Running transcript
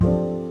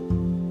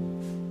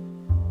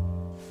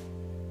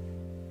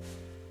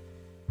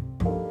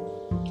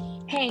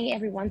Hey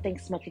everyone,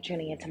 thanks so much for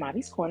tuning in to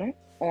Mobby's Corner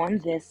on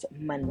this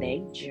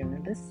Monday,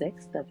 June the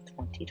 6th of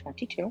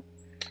 2022.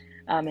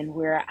 And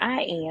where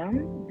I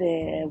am,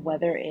 the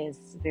weather is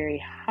very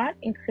hot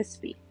and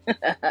crispy.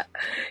 I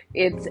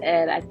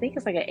think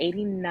it's like at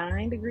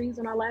 89 degrees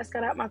when I last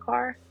got out my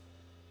car.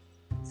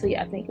 So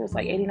yeah, I think it was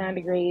like 89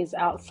 degrees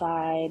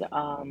outside.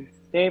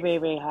 Very, very,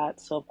 very hot.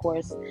 So of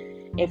course,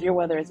 if your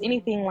weather is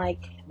anything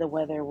like the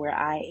weather where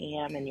I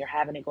am and you're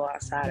having to go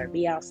outside or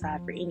be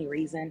outside for any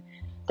reason,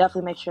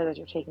 definitely make sure that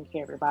you're taking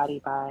care of your body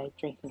by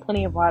drinking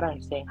plenty of water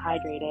and staying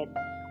hydrated.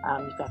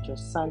 You've got your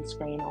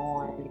sunscreen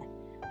on,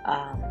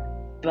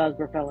 bug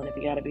repellent if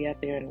you got to be out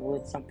there in the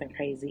woods, something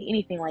crazy,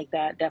 anything like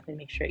that. Definitely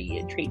make sure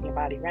you're treating your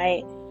body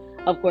right.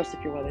 Of course,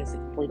 if your weather is the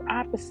complete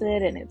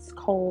opposite and it's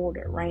cold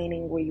or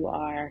raining where you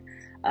are,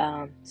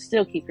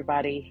 still keep your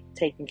body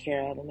taken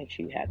care of and make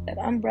sure you have that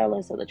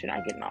umbrella so that you're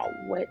not getting all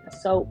wet and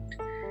soaked.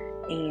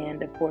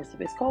 And of course, if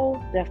it's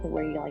cold, definitely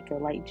wear like a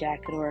light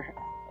jacket or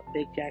a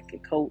big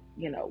jacket, coat,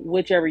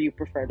 whichever you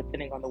prefer,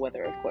 depending on the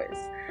weather, of course.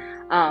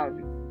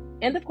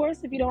 And of course,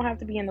 if you don't have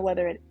to be in the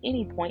weather at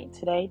any point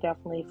today,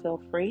 definitely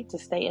feel free to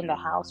stay in the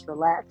house,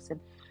 relax, and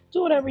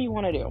do whatever you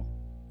want to do.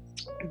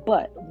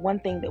 But one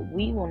thing that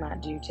we will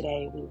not do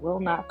today, we will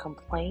not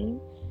complain,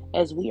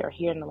 as we are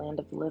here in the land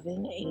of the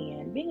living,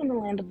 and being in the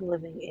land of the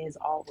living is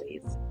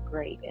always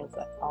great, as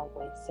I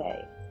always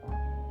say.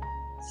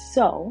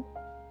 So,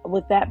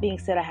 with that being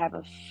said, I have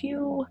a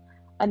few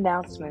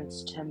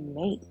announcements to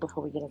make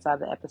before we get inside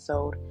the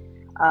episode,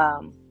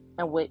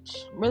 in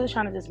which I'm really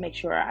trying to just make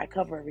sure I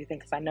cover everything,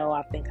 because I know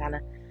I've been kind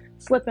of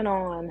slipping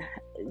on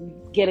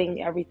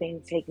getting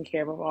everything taken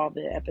care of all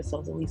the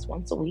episodes at least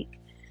once a week.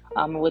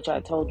 Which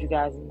I told you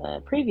guys in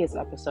the previous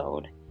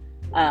episode.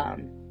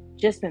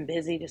 Just been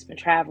busy, just been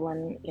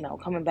traveling,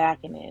 coming back,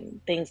 and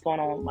then things going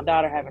on with my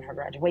daughter having her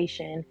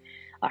graduation,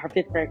 her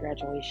 5th grade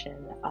graduation,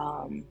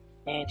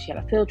 and she had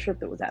a field trip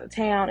that was out of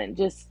town, and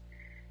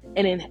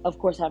then of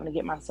course having to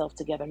get myself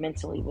together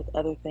mentally with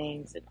other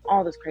things and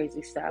all this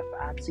crazy stuff.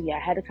 So yeah, I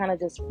had to kind of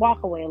just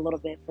walk away a little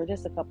bit for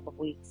just a couple of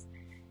weeks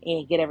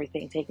and get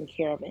everything taken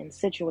care of and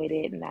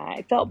situated, and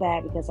I felt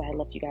bad because I had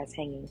left you guys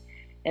hanging,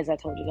 as I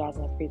told you guys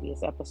in a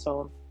previous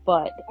episode,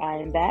 but I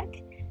am back,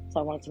 so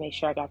I wanted to make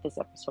sure I got this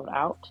episode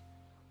out.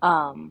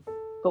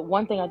 But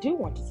one thing I do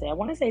want to say, I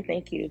want to say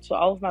thank you to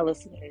all of my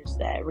listeners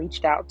that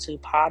reached out to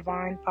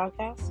Podvine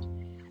podcast,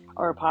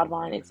 or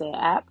Podvine. It's an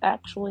app,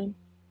 actually,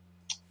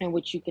 in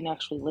which you can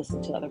actually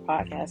listen to other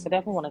podcasts. I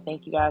definitely want to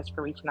thank you guys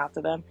for reaching out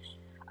to them,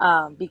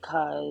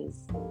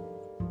 because,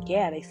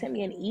 yeah, they sent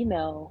me an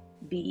email,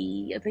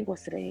 I think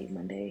what's today,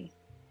 Monday?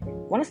 I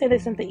want to say they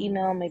sent the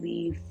email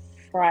maybe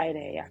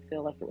Friday. I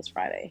feel like it was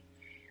Friday.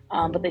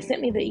 But they sent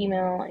me the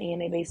email,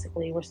 and they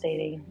basically were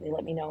stating, they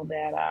let me know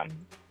that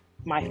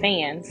my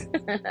fans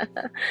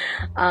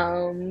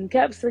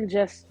kept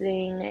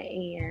suggesting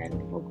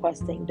and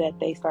requesting that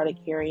they started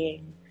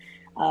carrying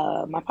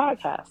my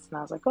podcast. And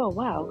I was like, oh,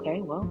 wow,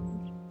 okay, well,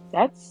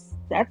 that's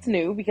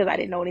new, because I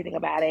didn't know anything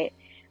about it.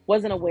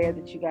 Wasn't aware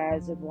that you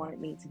guys had wanted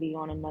me to be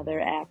on another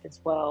app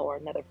as well, or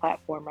another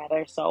platform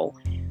rather. So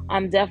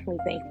I'm definitely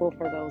thankful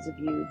for those of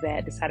you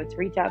that decided to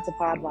reach out to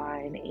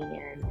Podvine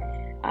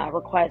and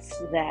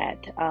request that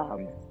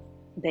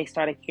they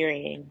started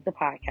carrying the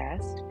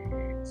podcast.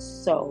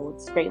 So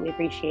it's greatly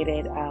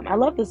appreciated. I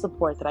love the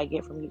support that I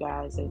get from you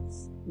guys.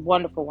 It's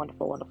wonderful,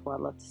 wonderful, wonderful. I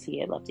love to see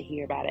it, love to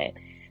hear about it.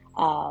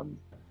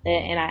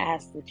 And I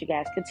ask that you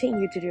guys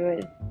continue to do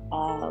it,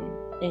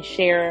 and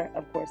share,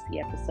 of course,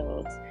 the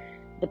episodes,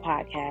 the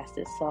podcast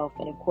itself.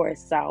 And of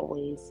course, I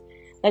always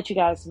let you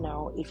guys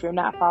know, if you're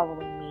not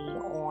following me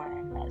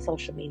on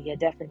social media,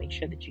 definitely make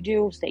sure that you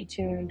do. Stay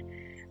tuned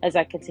as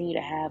I continue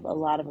to have a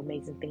lot of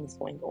amazing things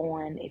going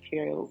on. If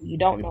you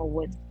don't know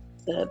what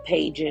the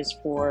page is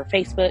for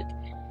Facebook,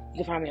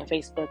 you can find me on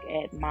Facebook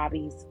at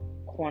Mobby's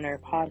Corner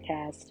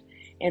Podcast.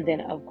 And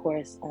then, of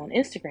course, on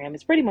Instagram,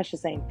 it's pretty much the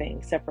same thing,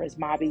 except for it's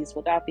Mobby's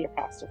without the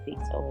apostrophe.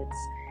 So it's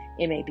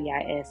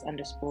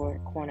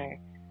MABIS_corner.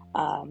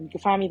 You can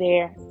find me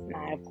there. And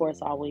I, of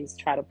course, always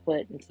try to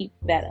put and keep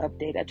that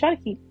updated. I try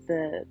to keep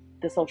the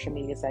social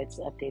media sites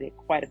updated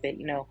quite a bit.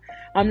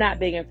 I'm not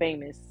big and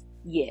famous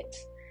yet,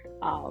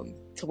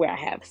 to where I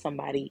have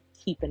somebody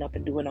keeping up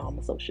and doing all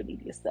my social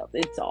media stuff.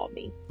 It's all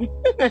me.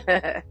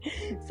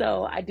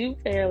 So I do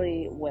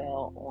fairly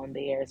well on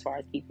there as far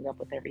as keeping up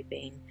with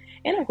everything.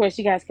 And of course,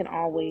 you guys can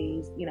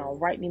always,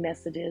 write me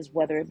messages,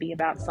 whether it be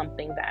about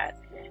something that,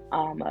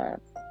 a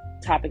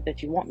topic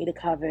that you want me to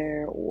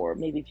cover, or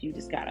maybe if you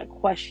just got a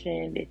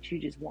question that you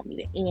just want me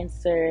to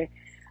answer.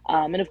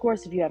 And of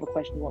course, if you have a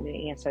question you want me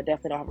to answer, I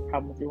definitely don't have a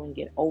problem with doing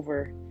it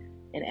over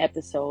an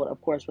episode,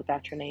 of course,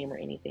 without your name or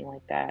anything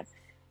like that.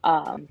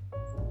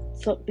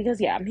 So, because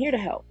I'm here to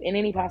help in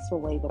any possible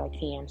way that I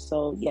can.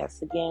 So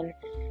yes, again,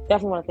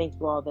 definitely want to thank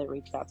you all that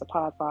reached out to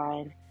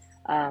Podvine.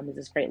 It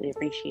is greatly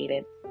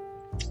appreciated.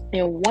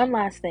 And one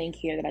last thing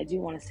here that I do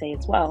want to say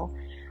as well.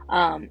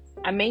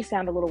 I may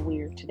sound a little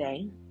weird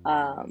today.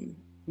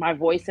 My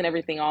voice and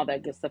everything, all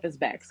that good stuff is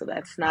back, so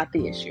that's not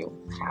the issue.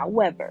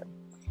 However,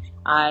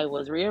 I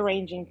was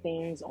rearranging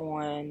things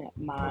on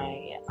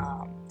my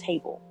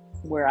table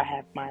where I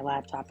have my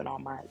laptop and all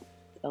my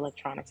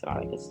electronics and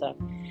all that good stuff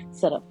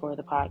set up for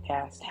the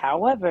podcast.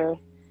 However,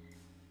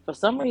 for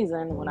some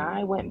reason, when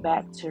I went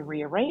back to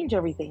rearrange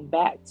everything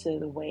back to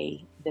the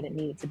way that it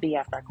needed to be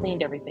after I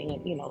cleaned everything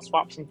and,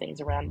 swapped some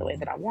things around the way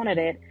that I wanted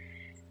it,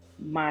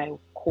 my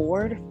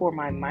cord for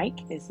my mic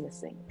is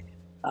missing.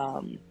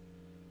 Um,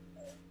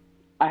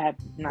 I have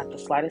not the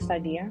slightest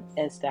idea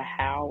as to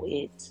how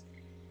it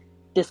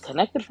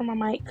disconnected from my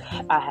mic.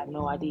 I have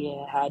no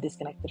idea how I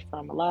disconnected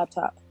from my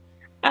laptop.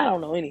 I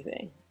don't know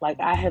anything. Like,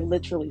 I have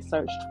literally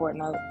searched for it,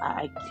 and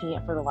I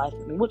can't for the life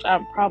of me, which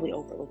I'm probably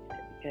overlooking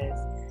it because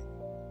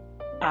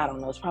I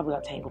don't know. It's probably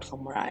got tangled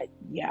somewhere. I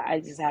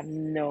just have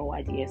no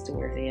idea as to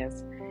where it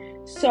is.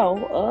 So,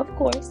 of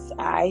course,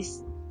 I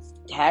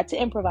had to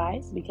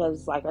improvise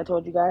because, like I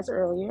told you guys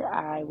earlier,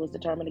 I was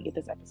determined to get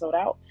this episode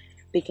out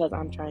because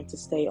I'm trying to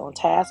stay on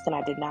task, and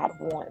I did not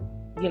want,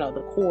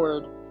 the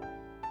cord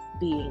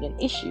being an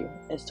issue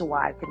as to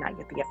why I could not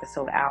get the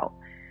episode out.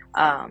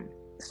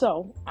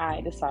 So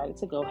I decided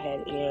to go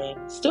ahead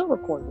and still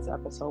record this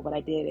episode, but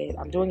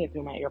I'm doing it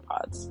through my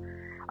AirPods,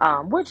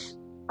 which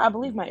I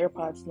believe my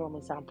AirPods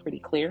normally sound pretty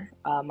clear.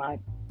 I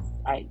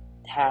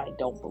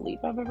don't believe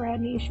I've ever had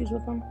any issues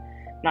with them,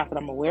 not that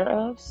I'm aware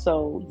of.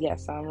 So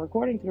yes, I'm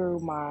recording through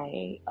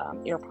my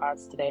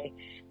AirPods today.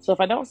 So if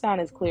I don't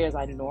sound as clear as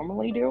I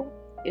normally do,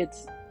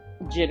 it's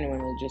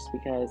genuinely just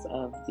because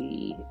of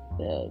the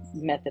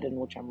method in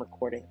which I'm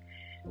recording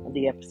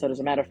the episode. As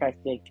a matter of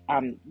fact,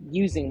 I'm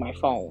using my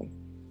phone,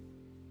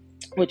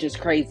 which is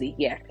crazy.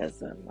 Yeah,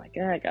 because I'm like,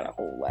 I got a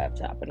whole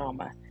laptop and all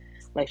my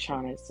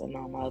electronics and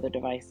all my other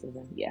devices,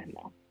 and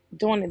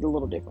doing it a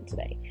little different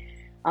today.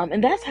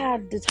 And that's how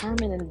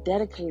determined and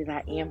dedicated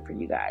I am for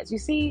you guys. You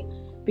see,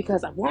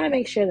 because I want to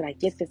make sure that I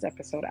get this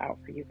episode out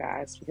for you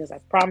guys, because I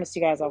promised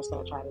you guys I was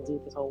going to try to do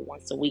this whole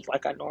once a week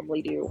like I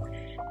normally do.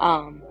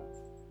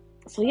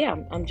 So yeah,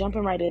 I'm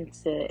jumping right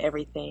into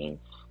everything.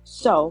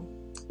 So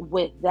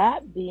with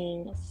that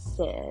being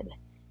said,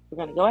 we're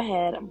going to go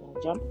ahead. I'm going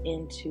to jump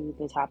into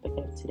the topic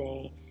of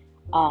today.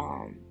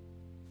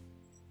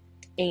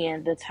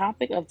 And the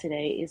topic of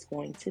today is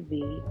going to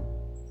be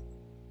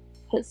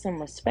put some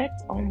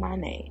respect on my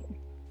name.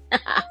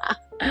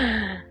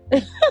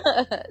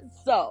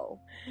 So,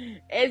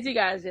 as you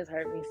guys just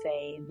heard me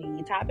say,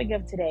 the topic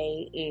of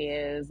today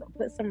is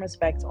put some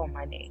respect on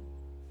my name.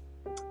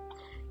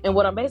 And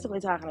what I'm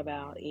basically talking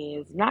about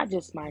is not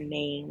just my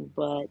name,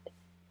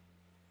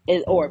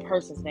 or a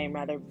person's name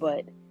rather,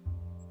 but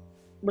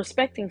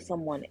respecting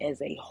someone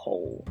as a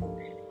whole.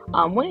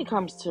 When it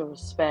comes to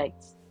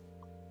respect,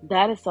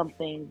 that is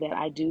something that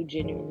I do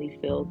genuinely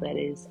feel that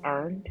is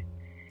earned.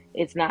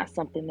 It's not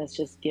something that's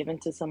just given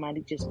to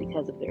somebody just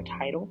because of their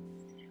title.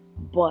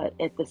 But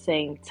at the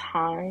same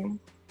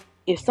time,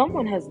 if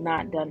someone has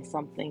not done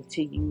something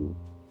to you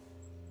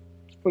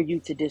for you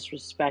to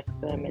disrespect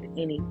them at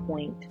any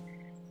point,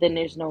 then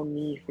there's no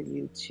need for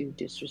you to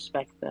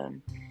disrespect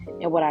them.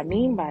 And what I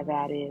mean by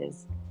that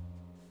is,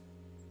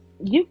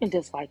 you can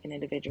dislike an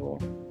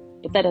individual,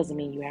 but that doesn't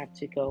mean you have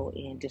to go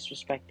and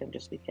disrespect them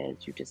just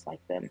because you dislike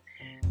them.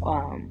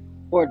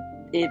 Or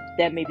if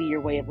that may be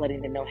your way of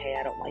letting them know, hey,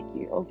 I don't like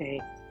you.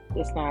 Okay,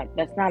 that's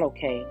not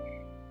okay.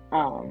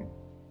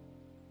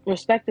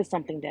 Respect is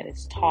something that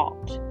is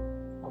taught,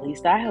 at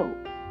least I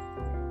hope,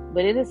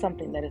 but it is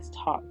something that is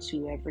taught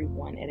to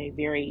everyone at a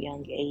very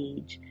young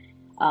age.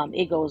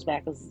 It goes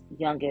back as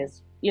young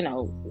as,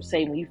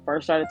 say when you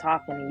first started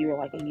talking and you were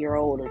like a year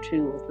old or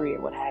 2 or 3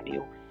 or what have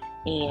you.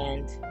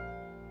 And,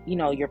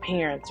 your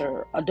parents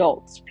or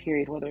adults,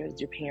 period, whether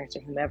it's your parents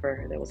or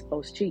whomever that was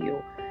close to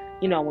you,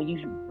 when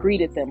you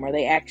greeted them or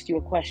they asked you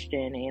a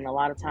question, and a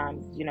lot of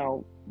times,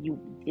 you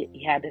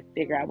had to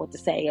figure out what to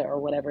say or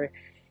whatever.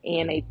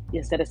 And they,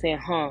 instead of saying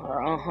huh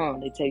or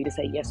they tell you to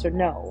say yes or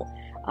no.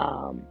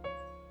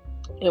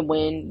 And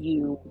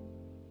when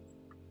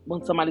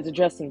somebody's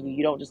addressing you,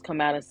 you don't just come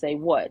out and say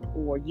what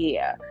or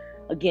yeah.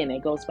 Again,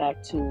 it goes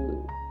back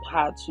to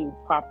how to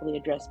properly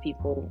address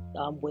people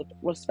with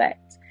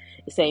respect.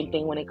 The same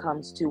thing when it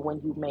comes to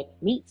when you may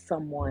meet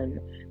someone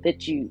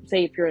that you,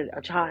 say if you're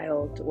a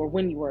child or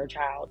when you were a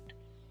child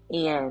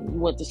and you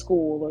went to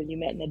school or you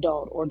met an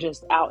adult or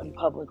just out in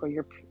public or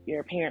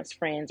your parents'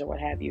 friends or what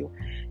have you,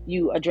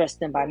 you address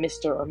them by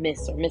Mr. or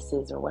Miss or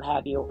Mrs. or what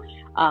have you.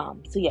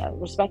 So yeah,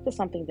 respect is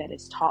something that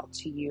is taught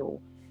to you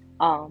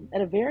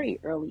at a very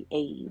early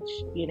age,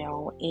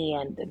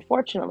 and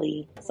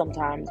unfortunately,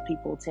 sometimes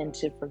people tend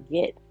to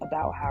forget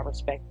about how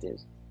respect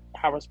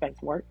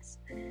works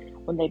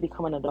when they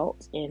become an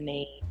adult and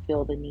they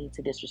feel the need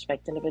to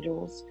disrespect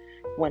individuals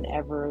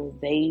whenever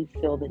they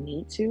feel the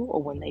need to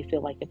or when they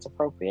feel like it's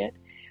appropriate.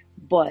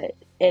 But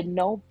at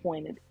no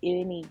point, at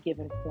any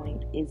given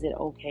point, is it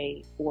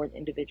okay for an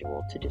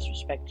individual to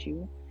disrespect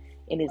you,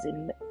 and is it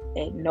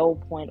at no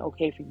point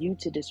okay for you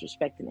to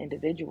disrespect an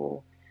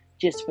individual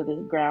just for the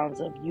grounds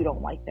of you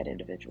don't like that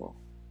individual.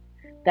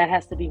 That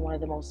has to be one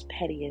of the most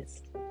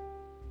pettiest,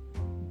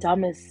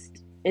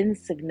 dumbest,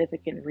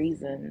 insignificant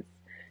reasons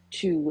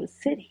to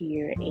sit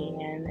here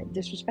and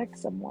disrespect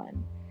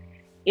someone.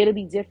 It'll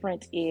be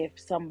different if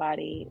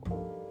somebody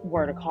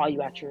were to call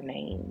you out your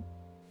name,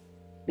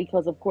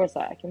 because of course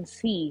I can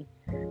see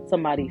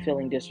somebody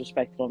feeling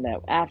disrespected on that,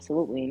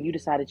 absolutely, and you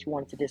decided you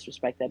wanted to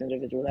disrespect that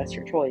individual. That's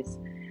your choice.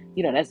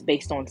 That's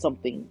based on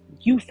something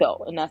you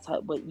felt, and that's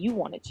what you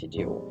wanted to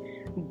do.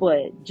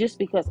 But just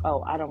because,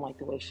 oh, I don't like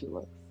the way she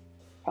looks,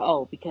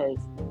 oh, because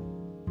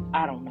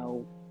I don't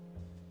know,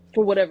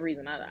 for whatever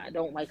reason, I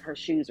don't like her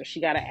shoes, or she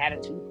got an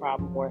attitude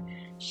problem, or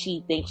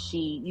she thinks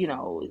she,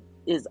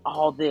 is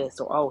all this,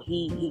 or oh,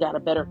 he got a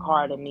better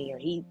car than me, or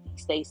he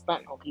stays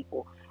stunting on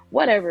people.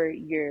 Whatever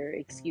your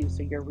excuse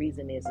or your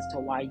reason is as to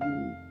why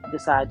you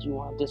decide you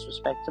want to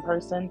disrespect a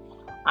person,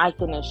 I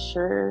can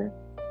assure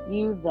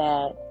you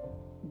that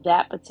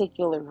that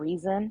particular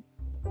reason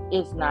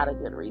is not a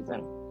good reason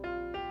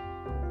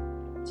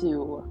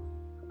to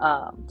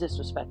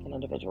disrespect an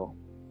individual.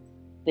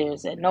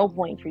 There's at no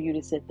point for you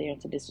to sit there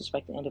and to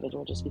disrespect an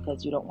individual just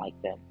because you don't like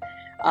them.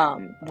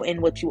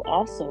 And what you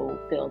also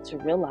fail to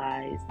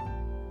realize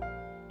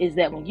is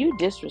that when you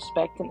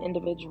disrespect an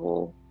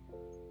individual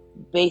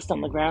based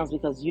on the grounds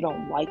because you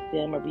don't like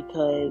them, or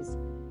because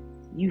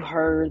you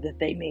heard that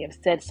they may have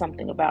said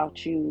something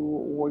about you,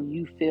 or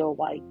you feel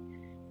like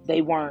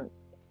they weren't,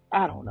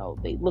 I don't know,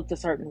 they looked a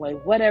certain way,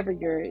 whatever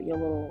your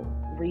little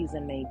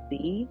reason may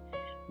be,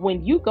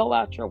 when you go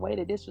out your way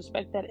to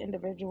disrespect that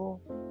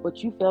individual, what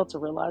you fail to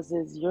realize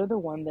is you're the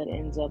one that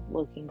ends up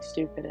looking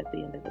stupid at the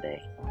end of the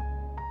day.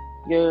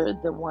 You're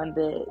the one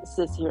that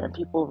sits here and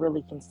people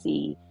really can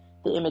see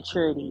the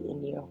immaturity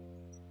in you,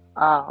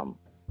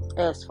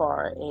 as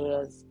far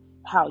as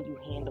how you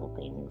handle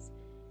things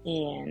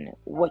and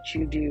what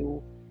you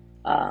do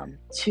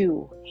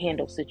to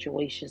handle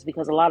situations.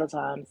 Because a lot of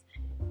times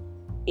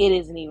it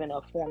isn't even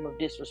a form of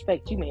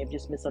disrespect. You may have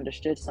just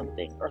misunderstood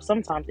something, or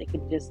sometimes it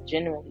could just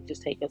genuinely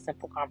just take a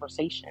simple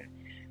conversation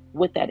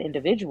with that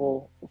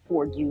individual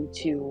for you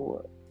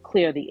to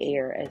clear the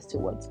air as to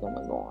what's going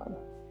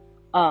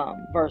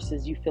on,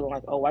 versus you feeling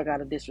like, oh, I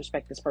gotta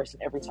disrespect this person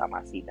every time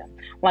I see them.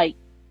 Like,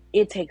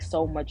 it takes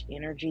so much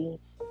energy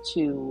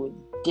to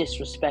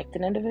disrespect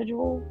an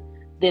individual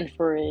than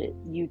for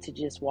you to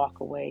just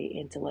walk away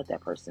and to let that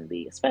person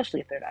be,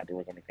 especially if they're not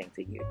doing anything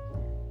to you.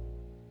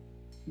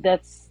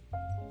 That's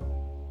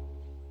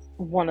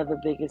one of the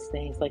biggest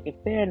things. Like, if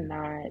they're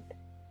not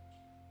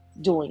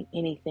doing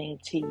anything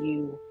to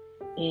you,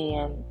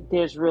 and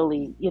there's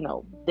really,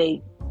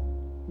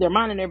 they're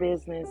minding their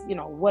business,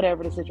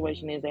 whatever the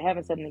situation is, they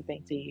haven't said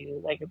anything to you,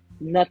 like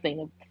nothing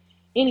of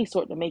any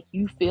sort to make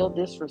you feel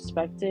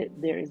disrespected,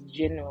 there is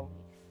genuinely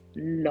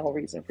no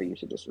reason for you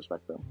to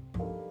disrespect them.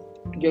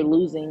 You're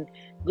losing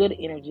good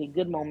energy,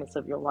 good moments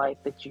of your life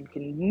that you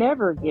can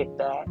never get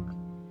back,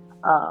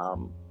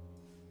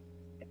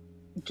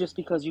 just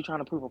because you're trying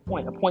to prove a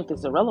point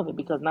that's irrelevant,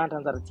 because 9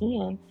 times out of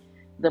 10,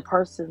 the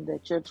person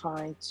that you're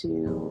trying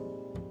to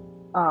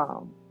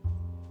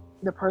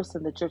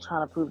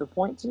prove the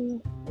point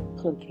to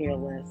could care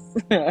less.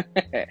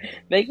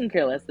 They can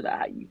care less about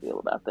how you feel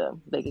about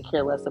them. They can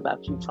care less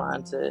about you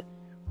trying to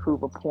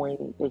prove a point.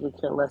 They can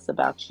care less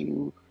about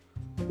you,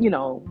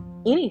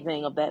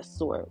 anything of that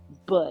sort.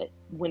 But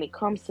when it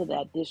comes to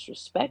that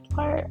disrespect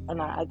part,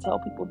 and I tell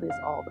people this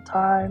all the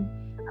time,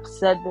 I've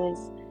said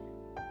this,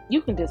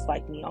 you can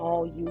dislike me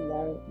all you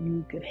want,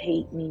 you can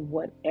hate me,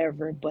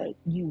 whatever, but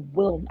you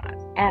will not,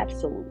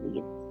 absolutely,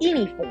 in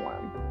any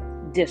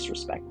form,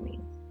 disrespect me.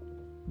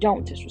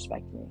 Don't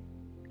disrespect me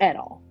at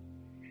all.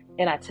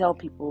 And I tell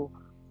people,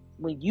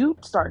 when you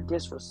start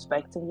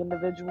disrespecting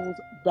individuals,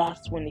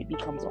 that's when it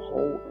becomes a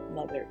whole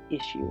nother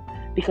issue.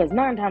 Because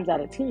 9 times out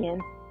of 10,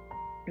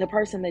 the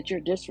person that you're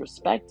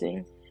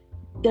disrespecting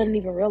doesn't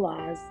even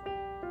realize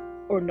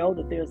or know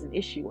that there's an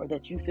issue, or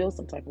that you feel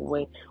some type of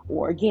way,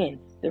 or again,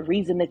 the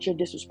reason that you're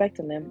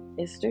disrespecting them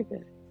is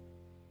stupid,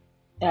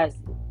 as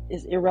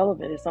is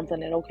irrelevant. It's something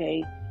that,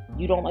 okay,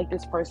 you don't like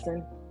this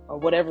person, or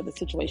whatever the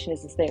situation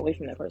is, and stay away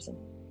from that person.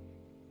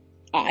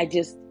 It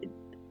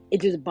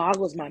just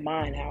boggles my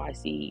mind how I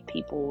see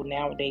people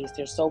nowadays.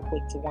 They're so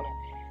quick to want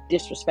to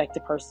disrespect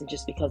a person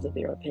just because of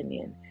their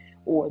opinion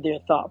or their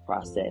thought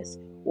process,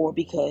 or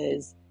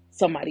because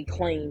somebody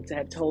claimed to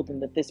have told them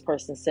that this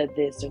person said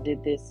this or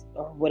did this,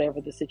 or whatever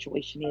the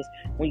situation is,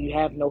 when you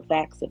have no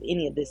facts of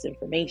any of this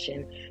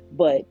information.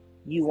 But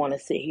you want to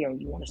sit here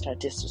and you want to start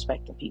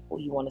disrespecting people.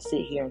 You want to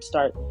sit here and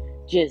start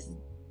just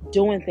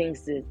doing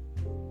things that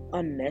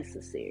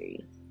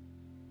unnecessary.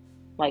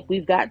 Like,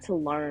 we've got to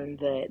learn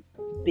that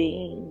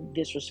being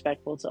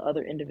disrespectful to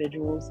other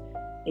individuals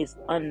is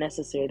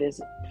unnecessary.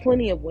 There's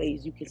plenty of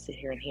ways you can sit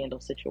here and handle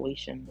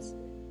situations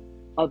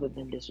other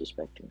than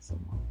disrespecting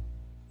someone.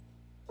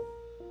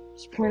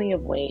 There's plenty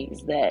of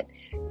ways that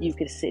you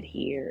can sit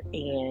here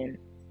and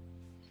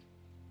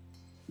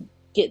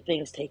get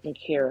things taken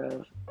care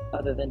of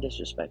other than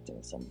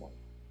disrespecting someone.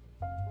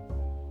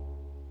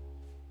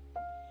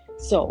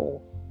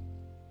 So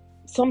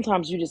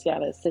sometimes you just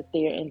gotta sit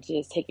there and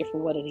just take it for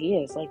what it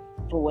is, like,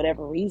 for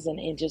whatever reason,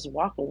 and just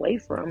walk away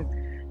from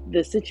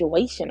the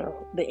situation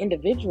or the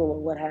individual or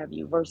what have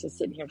you, versus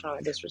sitting here trying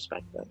to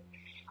disrespect them.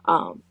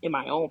 In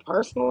my own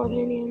personal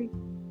opinion,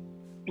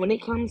 when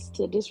it comes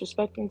to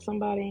disrespecting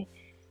somebody,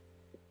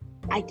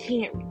 I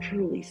can't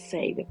truly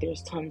say that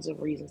there's tons of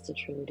reasons to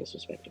truly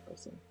disrespect a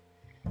person.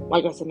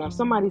 Like I said, now if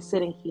somebody's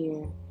sitting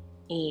here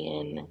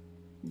and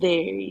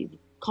they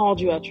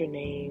called you out your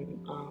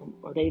name,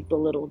 or they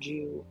belittled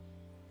you,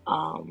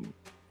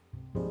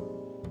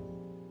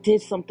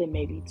 did something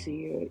maybe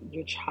to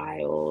your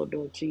child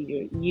or to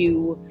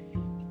you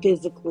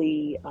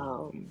physically,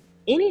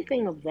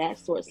 anything of that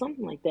sort,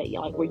 something like that, yeah,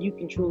 like where you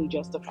can truly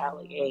justify,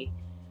 like, hey,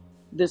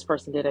 this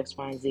person did X,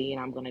 Y, and Z, and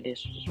I'm going to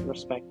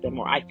disrespect them,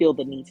 or I feel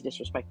the need to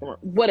disrespect them, or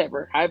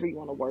whatever, however you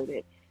want to word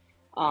it,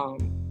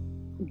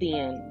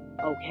 then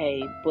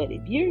okay. But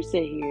if you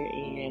sit here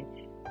and,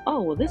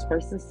 oh, well, this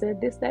person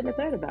said this, that, and the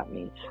third about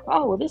me.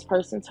 Oh, well, this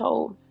person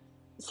claimed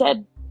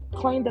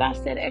that I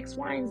said X,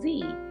 Y, and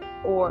Z,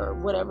 or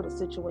whatever the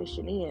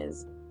situation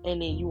is,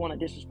 and then you want to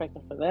disrespect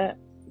them for that,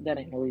 that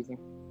ain't no reason.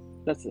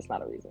 That's just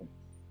not a reason.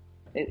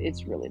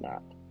 It's really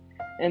not.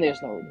 And there's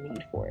no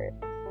need for it.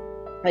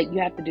 Like,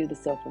 you have to do the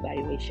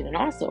self-evaluation. And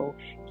also,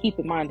 keep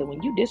in mind that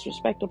when you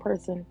disrespect a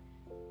person,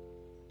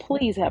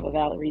 please have a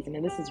valid reason.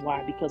 And this is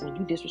why, because when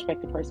you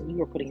disrespect a person,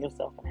 you are putting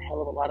yourself in a hell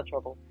of a lot of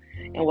trouble.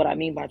 And what I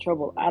mean by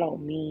trouble, I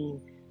don't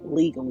mean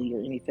legally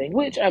or anything,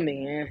 which, I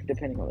mean,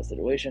 depending on the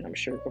situation, I'm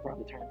sure it could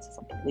probably turn into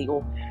something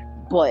legal.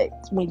 But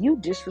when you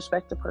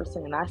disrespect a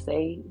person, and I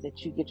say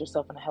that you get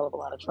yourself in a hell of a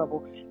lot of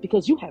trouble,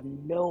 because you have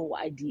no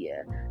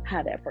idea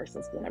how that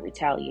person's going to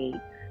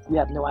retaliate. You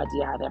have no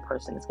idea how that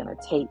person is going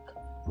to take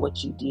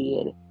what you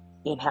did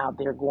and how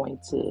they're going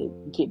to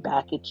get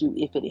back at you,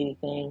 if at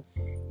anything.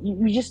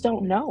 You just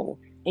don't know.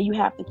 And you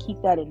have to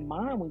keep that in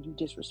mind when you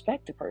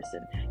disrespect a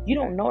person. You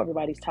don't know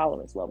everybody's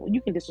tolerance level.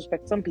 You can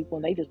disrespect some people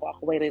and they just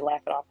walk away, they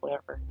laugh it off,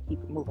 whatever,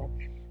 keep it moving.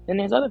 Then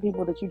there's other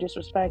people that you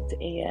disrespect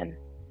and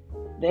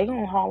they're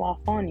going to haul off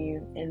on you,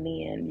 and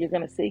then you're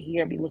going to sit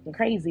here and be looking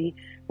crazy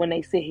when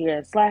they sit here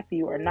and slap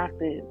you or knock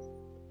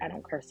I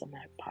don't curse on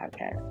that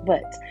podcast,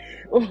 but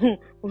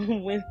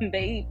when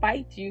they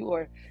fight you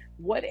or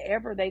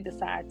whatever they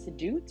decide to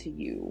do to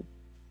you,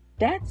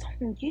 that's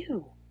on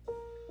you.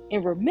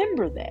 And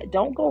remember that.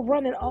 Don't go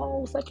running,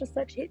 oh, such and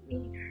such hit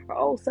me, or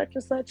oh, such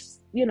and such,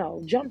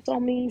 jumped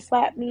on me,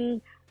 slapped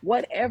me,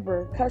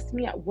 whatever, cussed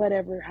me out,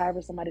 whatever,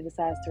 however somebody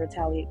decides to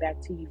retaliate back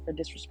to you for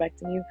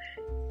disrespecting you,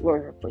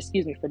 or for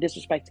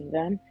disrespecting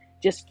them.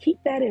 Just keep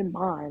that in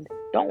mind.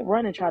 Don't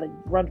run and try to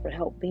run for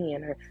help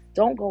then, or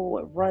don't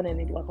go running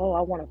and be like, oh,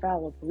 I want to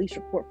file a police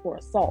report for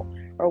assault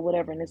or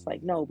whatever. And it's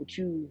like, no, but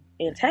you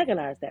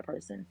antagonized that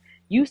person.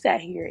 You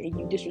sat here and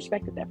you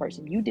disrespected that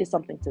person. You did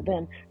something to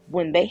them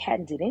when they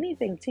hadn't did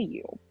anything to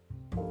you.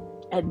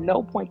 At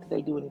no point did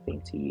they do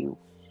anything to you.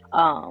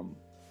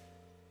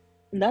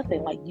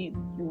 Nothing. Like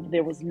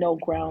there was no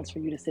grounds for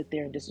you to sit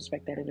there and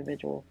disrespect that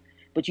individual,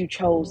 but you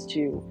chose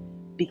to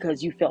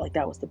because you felt like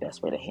that was the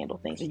best way to handle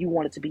things, and you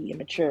wanted to be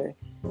immature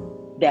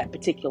that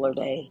particular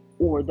day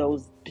or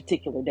those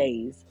particular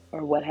days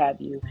or what have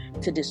you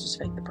to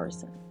disrespect the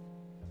person.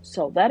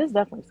 So that is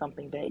definitely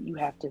something that you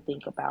have to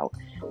think about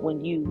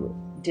when you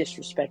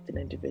disrespect an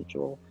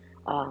individual,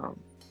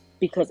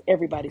 because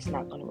everybody's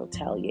not going to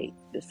retaliate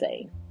the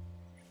same.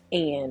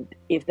 And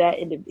if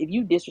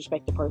you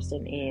disrespect the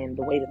person and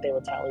the way that they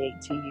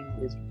retaliate to you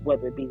is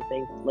whether it be that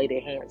they lay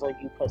their hands on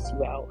you, cuss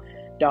you out,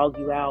 dog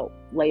you out,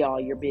 lay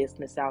all your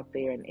business out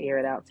there and air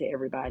it out to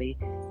everybody,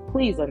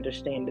 please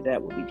understand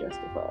that would be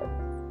justified.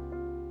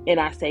 And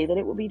I say that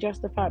it would be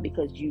justified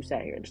because you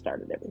sat here and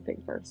started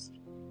everything first.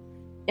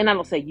 And I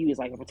don't say you as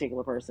like a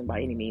particular person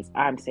by any means.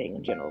 I'm saying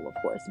in general, of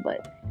course.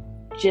 But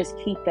just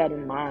keep that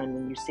in mind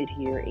when you sit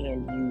here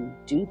and you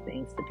do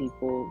things to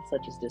people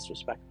such as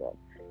disrespect them.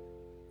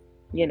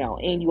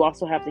 And you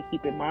also have to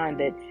keep in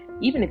mind that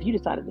even if you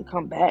decided to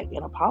come back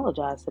and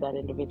apologize to that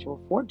individual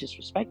for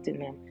disrespecting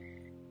them,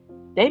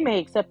 they may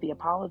accept the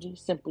apology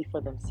simply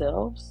for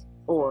themselves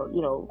or,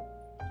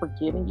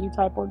 forgiving you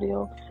type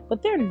ordeal,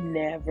 but they're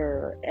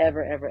never,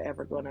 ever, ever,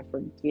 ever going to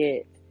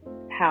forget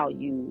how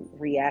you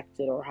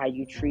reacted or how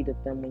you treated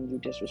them when you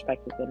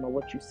disrespected them or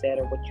what you said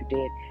or what you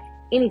did,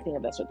 anything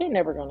of that sort. They're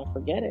never going to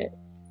forget it.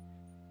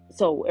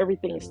 So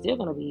everything is still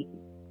going to be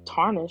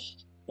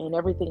tarnished and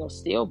everything will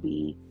still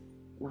be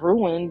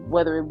ruined,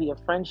 whether it be a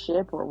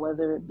friendship or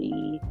whether it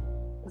be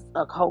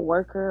a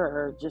co-worker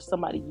or just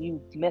somebody you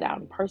met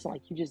out in person.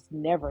 Like, you just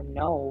never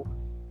know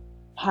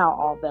how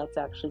all that's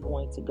actually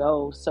going to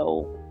go.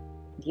 So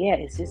yeah,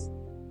 it's just,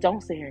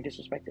 don't sit here and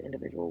disrespect the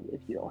individual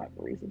if you don't have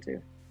a reason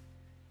to,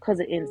 because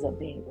it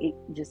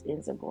just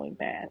ends up going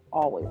bad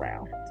all the way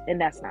around, and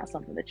that's not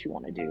something that you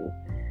want to do.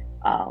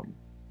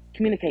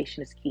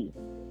 Communication is key.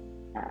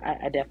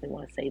 I definitely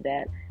want to say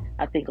that.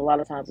 I think a lot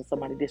of times when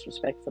somebody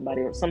disrespects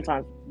somebody, or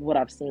sometimes what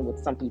I've seen with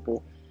some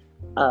people,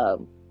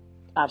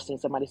 I've seen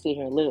somebody sit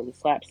here and literally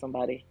slap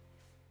somebody,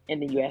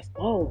 and then you ask,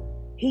 oh,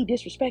 he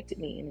disrespected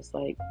me, and it's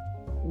like,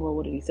 well,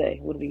 what did he say?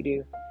 What did he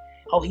do?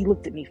 oh, he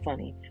looked at me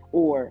funny,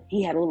 or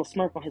he had a little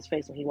smirk on his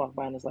face when he walked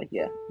by, and was like,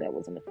 yeah, that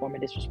wasn't a form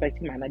of disrespect.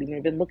 He might not even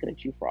have been looking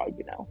at you for all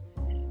you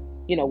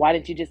know. Why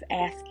didn't you just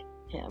ask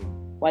him?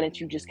 Why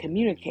didn't you just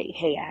communicate,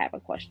 hey, I have a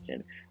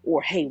question,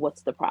 or hey,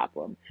 what's the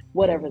problem?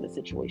 Whatever the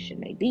situation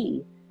may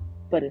be.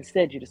 But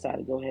instead, you decide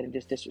to go ahead and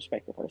just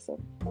disrespect the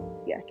person.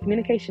 Yeah,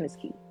 communication is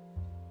key.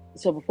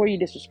 So before you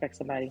disrespect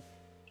somebody,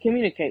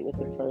 communicate with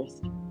them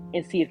first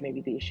and see if maybe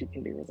the issue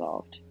can be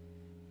resolved.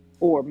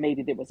 Or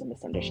maybe there was a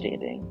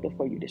misunderstanding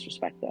before you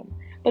disrespect them.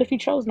 But if you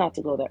chose not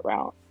to go that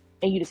route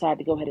and you decide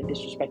to go ahead and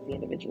disrespect the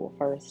individual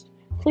first,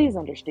 please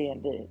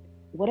understand that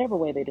whatever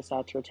way they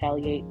decide to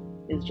retaliate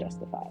is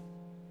justified.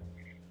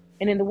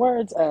 And in the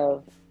words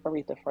of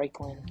Aretha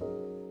Franklin,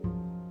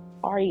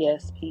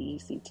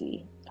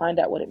 RESPECT, find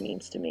out what it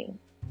means to me.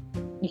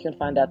 You can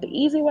find out the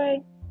easy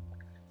way,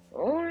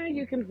 or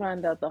you can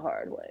find out the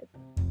hard way.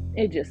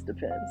 It just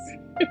depends.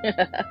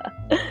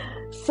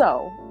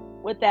 So,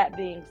 with that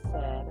being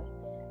said,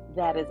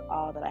 that is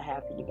all that I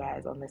have for you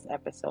guys on this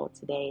episode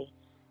today.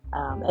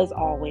 As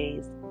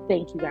always,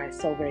 thank you guys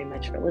so very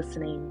much for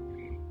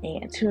listening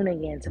and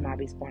tuning in to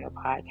Mobby's Corner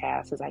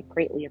podcast, as I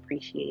greatly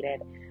appreciate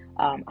it.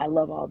 I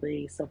love all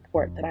the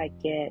support that I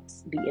get,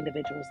 the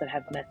individuals that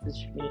have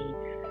messaged me,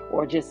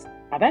 or just,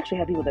 I've actually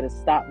had people that have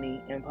stopped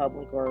me in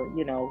public, or,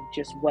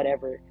 just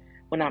whatever,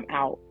 when I'm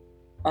out,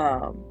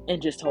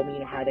 and just told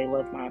me, how they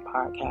love my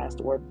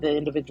podcast, or the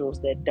individuals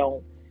that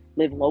don't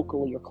live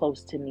locally or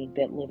close to me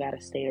that live out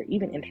of state or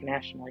even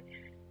internationally.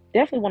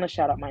 Definitely want to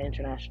shout out my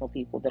international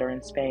people that are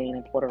in Spain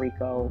and Puerto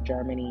Rico,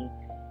 Germany.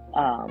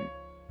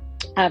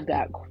 I've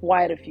got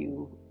quite a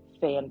few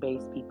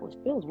fan-based people. It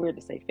feels weird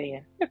to say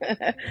fan,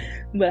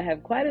 but I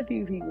have quite a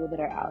few people that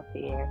are out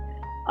there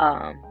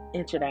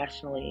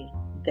internationally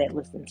that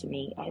listen to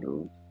me. I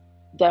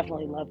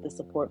definitely love the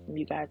support from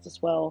you guys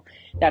as well.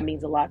 That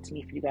means a lot to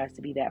me for you guys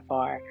to be that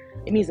far.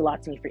 It means a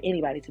lot to me for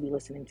anybody to be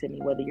listening to me,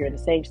 whether you're in the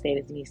same state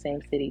as me,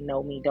 same city,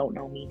 know me, don't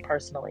know me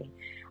personally.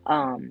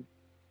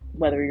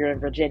 Whether you're in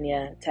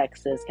Virginia,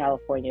 Texas,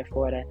 California,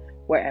 Florida,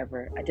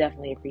 wherever. I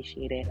definitely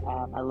appreciate it.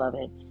 I love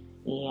it.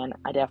 And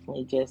I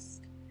definitely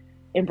just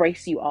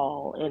embrace you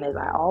all. And as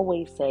I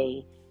always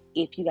say,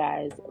 if you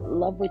guys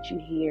love what you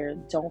hear,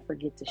 don't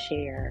forget to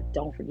share.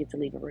 Don't forget to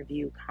leave a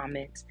review,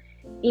 comment,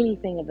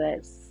 anything of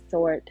that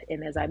sort.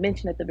 And as I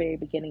mentioned at the very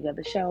beginning of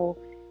the show,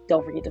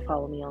 don't forget to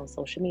follow me on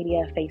social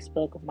media,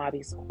 Facebook,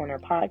 Mobby's Corner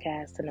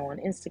Podcast, and on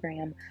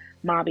Instagram,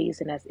 Mobby's,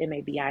 and that's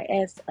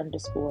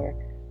MABIS_corner.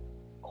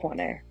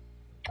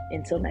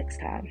 Until next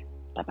time,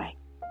 bye-bye.